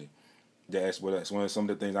 Absolutely. That's one of some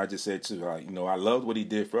of the things I just said too. I loved what he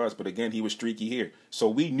did for us, but again, he was streaky here. So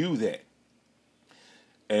we knew that.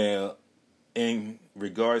 In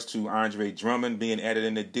regards to Andre Drummond being added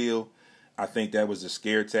in the deal, I think that was a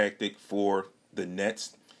scare tactic for the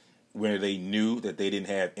Nets, where they knew that they didn't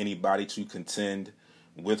have anybody to contend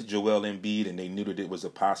with Joel Embiid, and they knew that it was a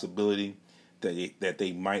possibility that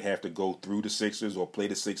they might have to go through the Sixers or play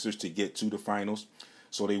the Sixers to get to the finals.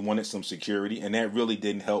 So they wanted some security, and that really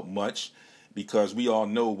didn't help much because we all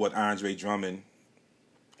know what Andre Drummond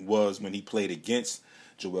was when he played against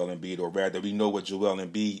Joel Embiid, or rather, we know what Joel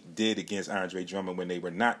Embiid did against Andre Drummond when they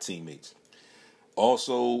were not teammates.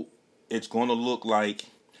 Also, it's going to look like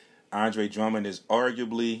Andre Drummond is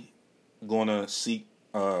arguably going to seek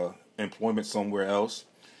employment somewhere else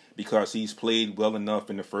because he's played well enough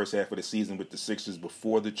in the first half of the season with the Sixers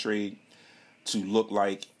before the trade to look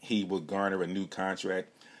like he would garner a new contract.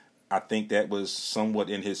 I think that was somewhat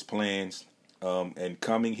in his plans. And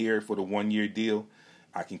coming here for the one-year deal,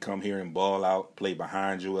 I can come here and ball out, play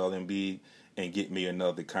behind Joel Embiid, and get me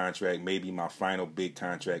another contract, maybe my final big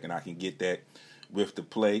contract, and I can get that with the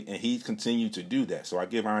play. And he's continued to do that. So I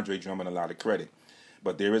give Andre Drummond a lot of credit.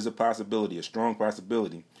 But there is a possibility, a strong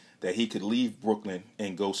possibility, that he could leave Brooklyn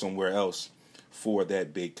and go somewhere else for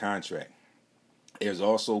that big contract. There's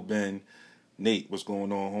also been, Nate, what's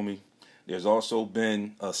going on, homie? There's also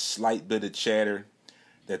been a slight bit of chatter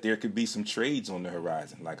that there could be some trades on the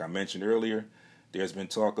horizon. Like I mentioned earlier, there's been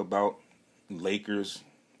talk about Lakers,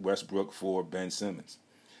 Westbrook for Ben Simmons.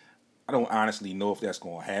 I don't honestly know if that's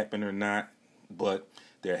going to happen or not, but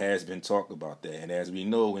there has been talk about that. And as we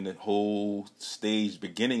know, in the whole stage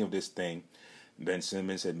beginning of this thing, Ben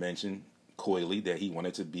Simmons had mentioned coyly that he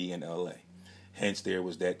wanted to be in L.A. Hence, there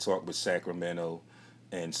was that talk with Sacramento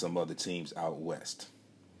and some other teams out west.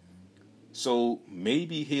 So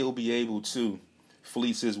maybe he'll be able to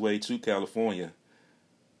fleece his way to California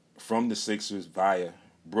from the Sixers via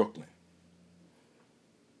Brooklyn.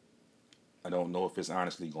 I don't know if it's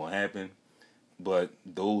honestly going to happen, but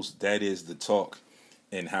that is the talk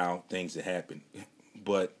and how things have happened.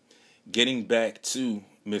 But getting back to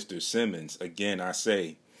Mr. Simmons, again, I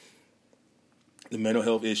say the mental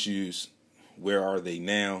health issues, where are they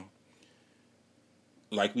now?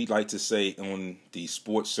 Like we like to say on the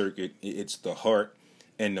sports circuit, it's the heart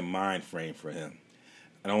and the mind frame for him.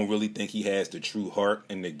 I don't really think he has the true heart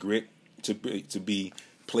and the grit to be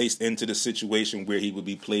placed into the situation where he would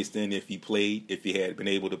be placed in if he had been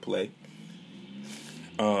able to play.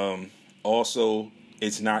 Also,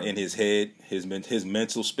 it's not in his head, his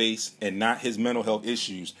mental space, and not his mental health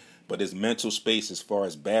issues, but his mental space as far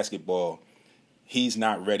as basketball. He's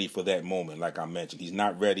not ready for that moment, like I mentioned. He's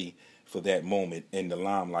not ready for that moment in the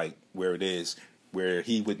limelight where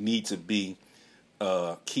he would need to be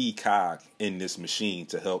a key cog in this machine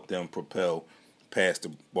to help them propel past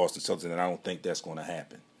the Boston Celtics, and I don't think that's going to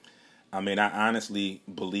happen. I mean, I honestly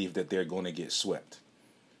believe that they're going to get swept,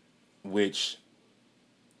 which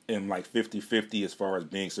am like 50-50 as far as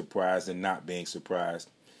being surprised and not being surprised.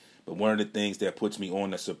 But one of the things that puts me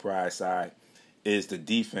on the surprise side is the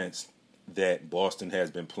defense that Boston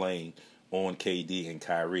has been playing on KD and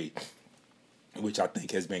Kyrie, which I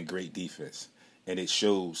think has been great defense. And it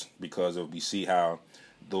shows because we see how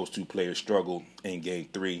those two players struggled in Game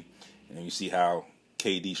 3, and you see how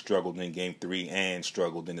KD struggled in Game 3 and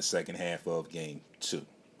struggled in the second half of Game 2.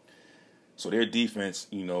 So their defense,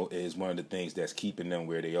 is one of the things that's keeping them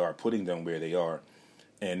where they are, putting them where they are,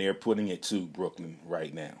 and they're putting it to Brooklyn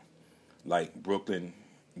right now. Like, Brooklyn,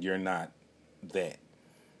 you're not that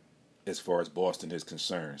as far as Boston is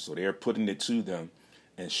concerned. So they're putting it to them,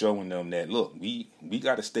 and showing them that, look, we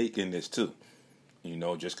got a stake in this too. You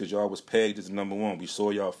know, just because y'all was pegged as number one, we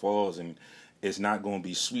saw y'all falls, and it's not going to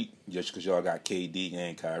be sweet just because y'all got KD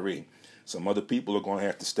and Kyrie. Some other people are going to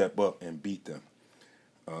have to step up and beat them.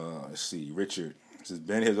 Let's see, Richard says,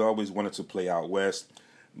 Ben has always wanted to play out west,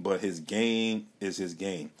 but his game is his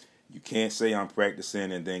game. You can't say I'm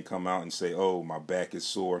practicing and then come out and say, oh, my back is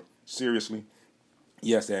sore. Seriously?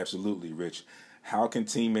 Yes, absolutely, Rich. How can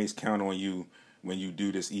teammates count on you when you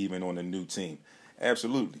do this even on a new team?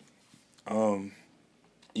 Absolutely.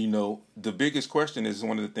 You know, the biggest question is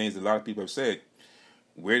one of the things that a lot of people have said,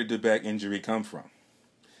 where did the back injury come from?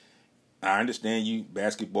 I understand you,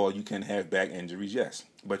 basketball, you can have back injuries, yes.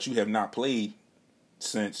 But you have not played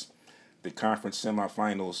since the conference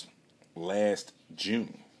semifinals last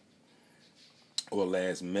June or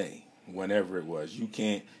last May, whenever it was. You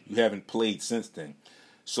haven't played since then.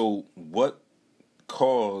 So what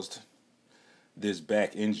caused this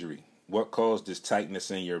back injury? What caused this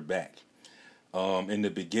tightness in your back? In the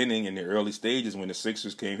beginning, in the early stages, when the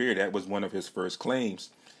Sixers came here, that was one of his first claims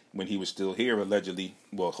when he was still here, allegedly,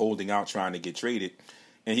 holding out, trying to get traded.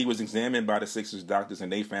 And he was examined by the Sixers doctors,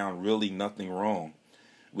 and they found really nothing wrong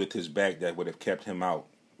with his back that would have kept him out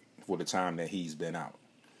for the time that he's been out.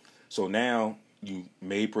 So now you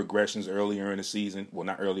made progressions earlier in the season. Well,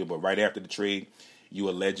 not earlier, but right after the trade, you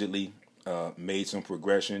allegedly made some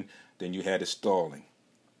progression. Then you had a stalling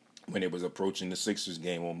when it was approaching the Sixers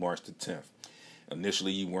game on March the 10th.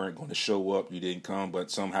 Initially, you weren't going to show up. You didn't come,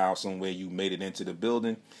 but somehow, some way, you made it into the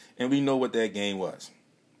building. And we know what that game was.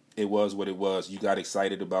 It was what it was. You got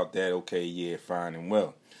excited about that. Okay, yeah, fine and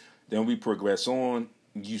well. Then we progress on.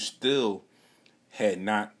 You still had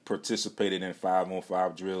not participated in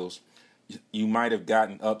 5-on-5 drills. You might have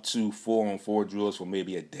gotten up to 4-on-4 drills for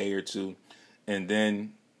maybe a day or two. And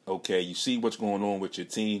then, okay, you see what's going on with your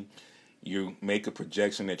team. You make a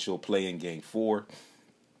projection that you'll play in Game 4.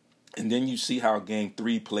 And then you see how Game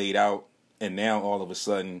 3 played out. And now, all of a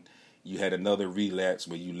sudden, you had another relapse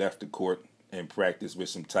where you left the court and practiced with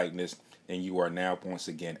some tightness. And you are now, once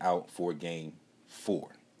again, out for Game 4.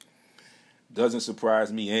 Doesn't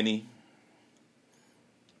surprise me any.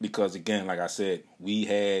 Because, again, like I said, we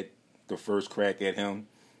had the first crack at him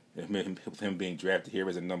him being drafted here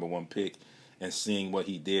as a number one pick, and seeing what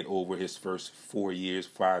he did over his first 5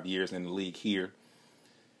 years in the league here.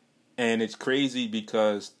 And it's crazy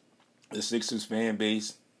because the Sixers fan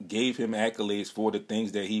base gave him accolades for the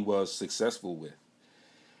things that he was successful with.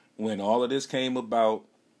 When all of this came about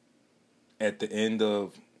at the end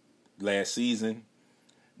of last season,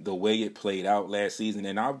 the way it played out last season,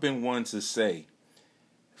 and I've been one to say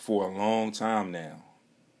for a long time now,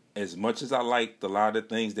 as much as I liked a lot of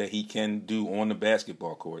things that he can do on the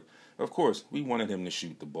basketball court, of course, we wanted him to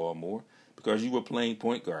shoot the ball more because you were playing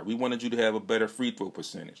point guard. We wanted you to have a better free throw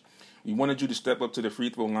percentage. We wanted you to step up to the free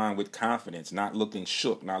throw line with confidence, not looking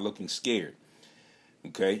shook, not looking scared.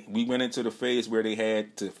 Okay? We went into the phase where they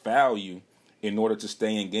had to foul you in order to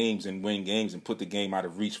stay in games and win games and put the game out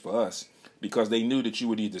of reach for us because they knew that you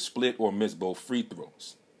would either split or miss both free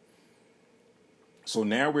throws. So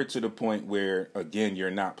now we're to the point where, again, you're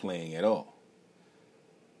not playing at all.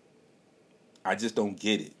 I just don't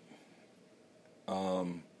get it.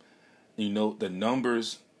 The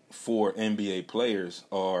numbers for NBA players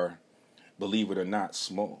are, believe it or not,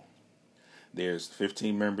 small. There's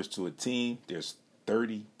 15 members to a team. There's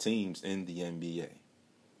 30 teams in the NBA.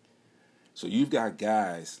 So you've got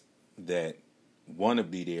guys that want to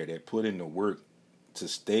be there, that put in the work to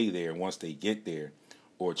stay there once they get there,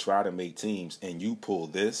 or try to make teams, and you pull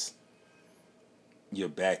this, your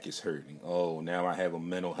back is hurting. Oh, now I have a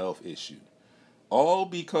mental health issue. All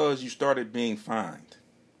because you started being fined.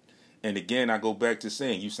 And again, I go back to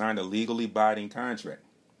saying you signed a legally binding contract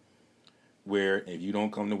where if you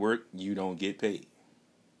don't come to work, you don't get paid.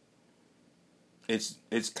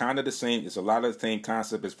 It's kind of the same. It's a lot of the same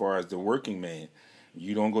concept as far as the working man.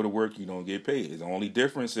 You don't go to work, you don't get paid. The only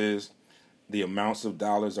difference is the amounts of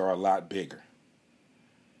dollars are a lot bigger.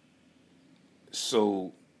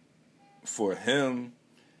 So for him,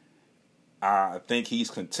 I think he's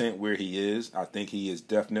content where he is. I think he is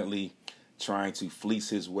definitely trying to fleece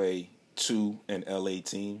his way to an LA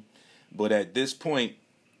team. But at this point,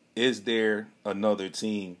 is there another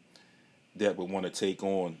team that would want to take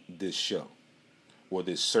on this show or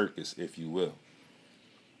this circus, if you will?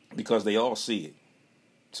 Because they all see it.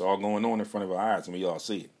 It's all going on in front of our eyes, and we all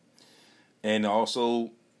see it. And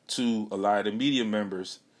also to a lot of the media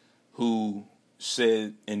members who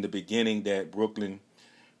said in the beginning that Brooklyn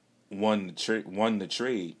won the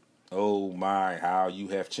trade. Oh my, how you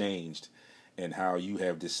have changed and how you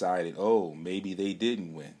have decided, oh, maybe they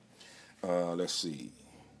didn't win. Let's see.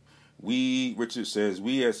 Richard says,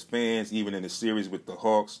 we as fans, even in the series with the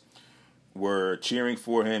Hawks, were cheering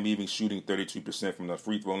for him, even shooting 32% from the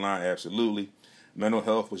free throw line. Absolutely. Mental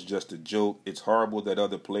health was just a joke. It's horrible that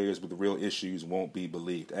other players with real issues won't be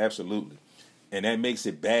believed. Absolutely. And that makes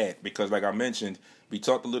it bad because, like I mentioned, we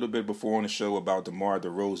talked a little bit before on the show about DeMar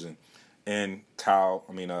DeRozan and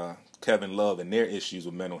Kevin Love and their issues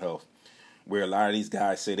with mental health, where a lot of these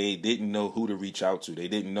guys say they didn't know who to reach out to. They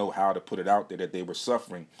didn't know how to put it out there that they were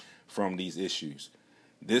suffering from these issues.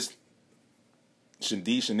 These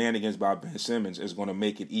shenanigans by Ben Simmons is going to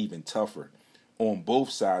make it even tougher on both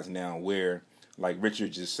sides now, where, like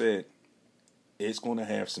Richard just said, it's going to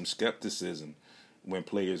have some skepticism when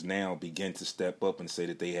players now begin to step up and say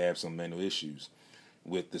that they have some mental issues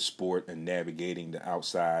with the sport and navigating the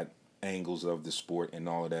outside angles of the sport and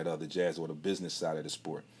all of that other jazz, or the business side of the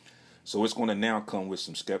sport. So it's going to now come with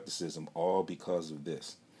some skepticism, all because of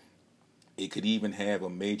this. It could even have a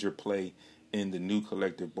major play in the new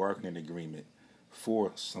collective bargaining agreement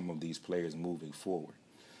for some of these players moving forward.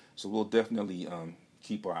 So we'll definitely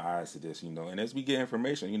keep our eyes to this, and as we get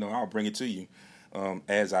information, I'll bring it to you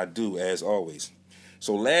as I do, as always.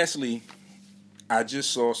 So lastly, I just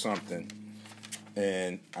saw something,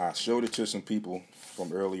 and I showed it to some people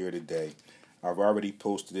from earlier today. I've already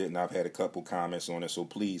posted it, and I've had a couple comments on it, so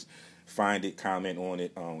please find it, comment on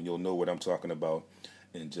it. You'll know what I'm talking about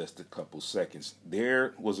in just a couple seconds.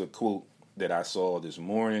 There was a quote that I saw this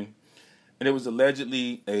morning, and it was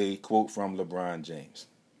allegedly a quote from LeBron James.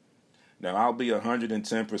 Now, I'll be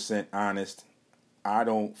 110% honest. I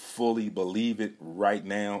don't fully believe it right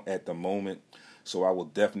now at the moment, so I will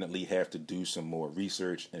definitely have to do some more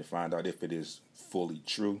research and find out if it is fully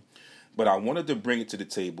true. But I wanted to bring it to the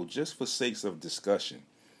table just for sakes of discussion.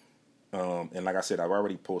 And like I said, I've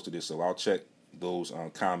already posted this, so I'll check those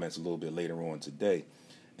comments a little bit later on today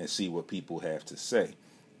and see what people have to say.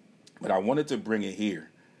 But I wanted to bring it here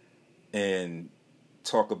and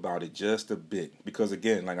talk about it just a bit. Because,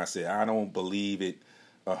 again, like I said, I don't believe it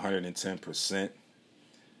 110%.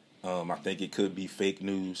 I think it could be fake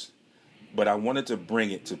news. But I wanted to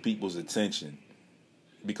bring it to people's attention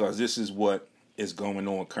because this is what is going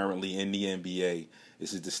on currently in the NBA.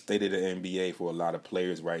 This is the state of the NBA for a lot of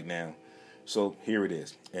players right now. So here it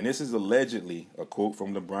is. And this is allegedly a quote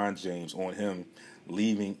from LeBron James on him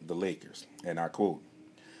leaving the Lakers. And I quote,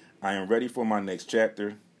 "I am ready for my next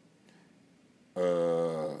chapter.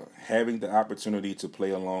 Having the opportunity to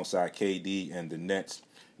play alongside KD and the Nets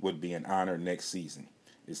would be an honor next season.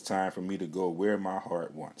 It's time for me to go where my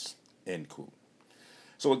heart wants." End quote.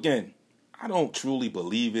 So again, I don't truly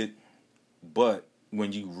believe it, but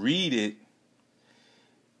when you read it,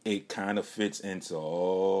 it kind of fits into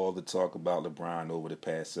all the talk about LeBron over the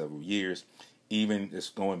past several years. Even it's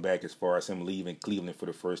going back as far as him leaving Cleveland for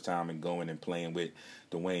the first time and going and playing with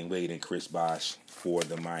Dwayne Wade and Chris Bosh for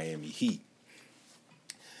the Miami Heat.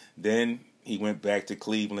 Then he went back to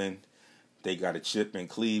Cleveland. They got a chip in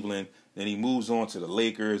Cleveland. Then he moves on to the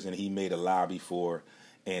Lakers, and he made a lobby for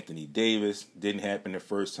Anthony Davis. Didn't happen the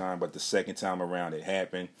first time, but the second time around it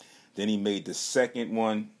happened. Then he made the second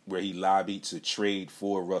one where he lobbied to trade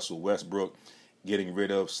for Russell Westbrook, getting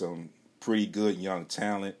rid of some pretty good young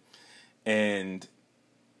talent, and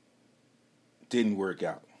didn't work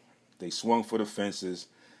out. They swung for the fences,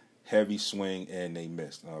 heavy swing, and they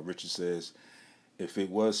missed. Richard says, if it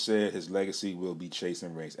was said, his legacy will be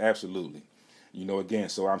chasing rings. Absolutely. Again,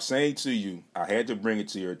 so I'm saying to you, I had to bring it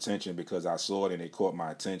to your attention because I saw it and it caught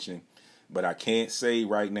my attention. But I can't say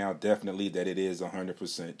right now definitely that it is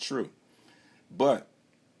 100% true. But,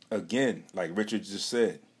 again, like Richard just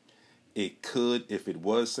said, it could, if it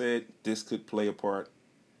was said, this could play a part,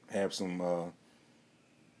 have some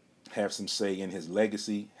say in his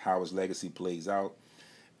legacy, how his legacy plays out.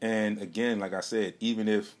 And, again, like I said, even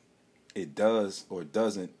if it does or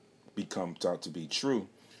doesn't become thought to be true,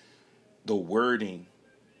 the wording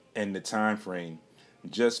and the time frame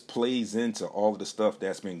just plays into all of the stuff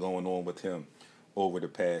that's been going on with him over the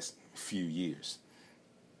past few years.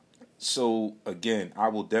 So, again, I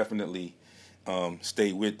will definitely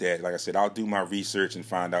stay with that. Like I said, I'll do my research and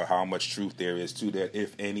find out how much truth there is to that,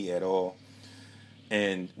 if any at all,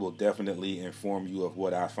 and will definitely inform you of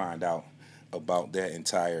what I find out about that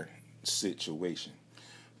entire situation.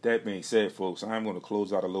 That being said, folks, I'm going to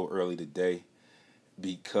close out a little early today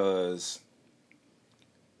because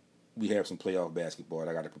we have some playoff basketball that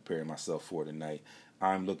I got to prepare myself for tonight.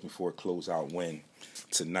 I'm looking for a closeout win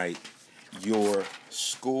tonight. Your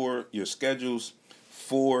schedules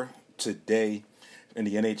for today in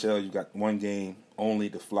the NHL, you got one game only,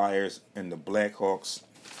 the Flyers and the Blackhawks.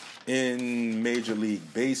 In Major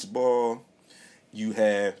League Baseball, you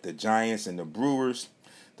have the Giants and the Brewers.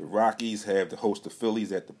 The Rockies have to host the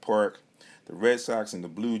Phillies at the Park. The Red Sox and the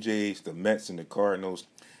Blue Jays, the Mets and the Cardinals,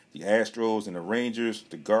 the Astros and the Rangers,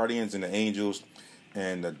 the Guardians and the Angels,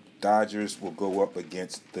 and the Dodgers will go up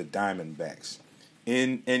against the Diamondbacks.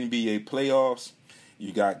 In NBA playoffs,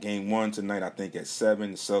 you got game 1 tonight, I think at 7,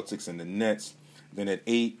 the Celtics and the Nets. Then at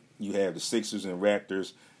 8, you have the Sixers and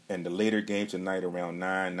Raptors, and the later game tonight around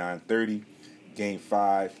 9:30, game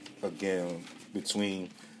 5 again between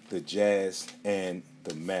the Jazz and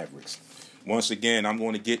the Mavericks. Once again, I'm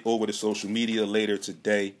going to get over to social media later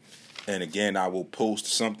today, and again, I will post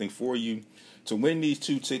something for you to win these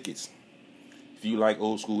 2 tickets. If you like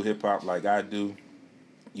old school hip-hop like I do,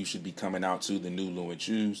 you should be coming out to the new Lou and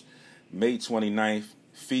Chews, May 29th,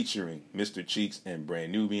 featuring Mr. Cheeks and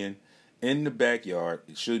Brand Nubian in the backyard.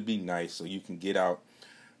 It should be nice, so you can get out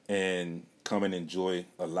and come and enjoy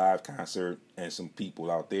a live concert and some people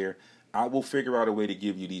out there. I will figure out a way to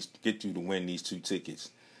get you to win these 2 tickets,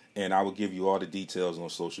 and I will give you all the details on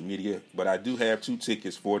social media. But I do have 2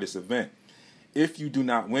 tickets for this event. If you do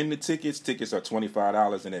not win the tickets are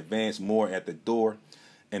 $25 in advance, more at the door.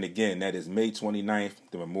 And again, that is May 29th,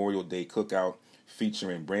 the Memorial Day Cookout,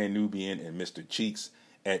 featuring Brand Nubian and Mr. Cheeks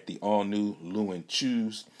at the all-new Lou and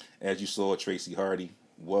Chews. As you saw, Tracy Hardy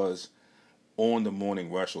was on the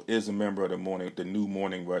Morning Rush, or is a member of the new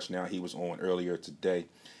Morning Rush now. He was on earlier today,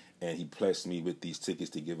 and he blessed me with these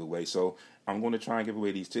tickets to give away. So I'm going to try and give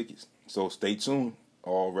away these tickets. So stay tuned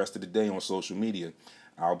all rest of the day on social media.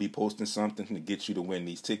 I'll be posting something to get you to win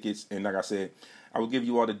these tickets. And like I said, I will give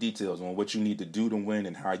you all the details on what you need to do to win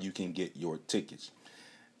and how you can get your tickets.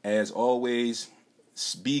 As always,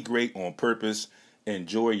 be great on purpose.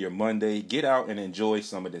 Enjoy your Monday. Get out and enjoy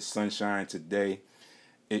some of the sunshine today.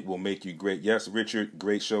 It will make you great. Yes, Richard,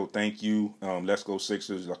 great show. Thank you. Let's go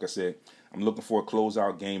Sixers. Like I said, I'm looking for a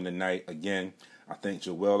closeout game tonight. Again, I think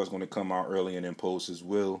Joel is going to come out early and impose his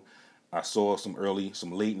will. I saw some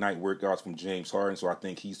late night workouts from James Harden, so I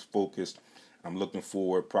think he's focused. I'm looking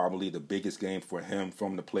for probably the biggest game for him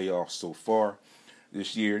from the playoffs so far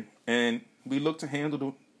this year. And we look to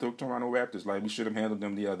handle the Toronto Raptors like we should have handled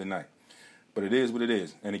them the other night. But it is what it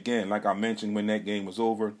is. And again, like I mentioned when that game was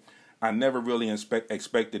over, I never really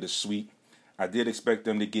expected a sweep. I did expect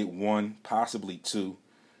them to get 1, possibly 2.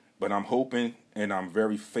 But I'm hoping, and I'm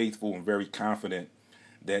very faithful and very confident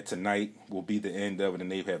that tonight will be the end of it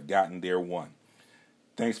and they have gotten their 1.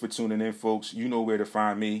 Thanks for tuning in, folks. You know where to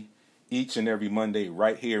find me each and every Monday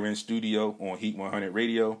right here in studio on Heat 100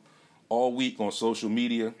 Radio. All week on social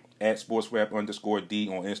media at SportsRap_D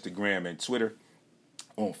on Instagram and Twitter.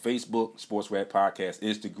 On Facebook, Sports Rap Podcast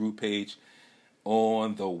is the group page.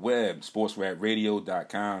 On the web,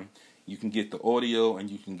 sportsrapradio.com. You can get the audio and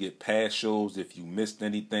you can get past shows if you missed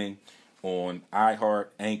anything on iHeart,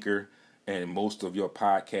 Anchor, and most of your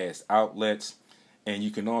podcast outlets. And you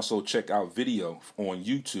can also check out video on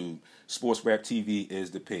YouTube. Sports Rap TV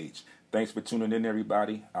is the page. Thanks for tuning in,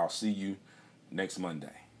 everybody. I'll see you next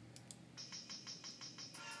Monday.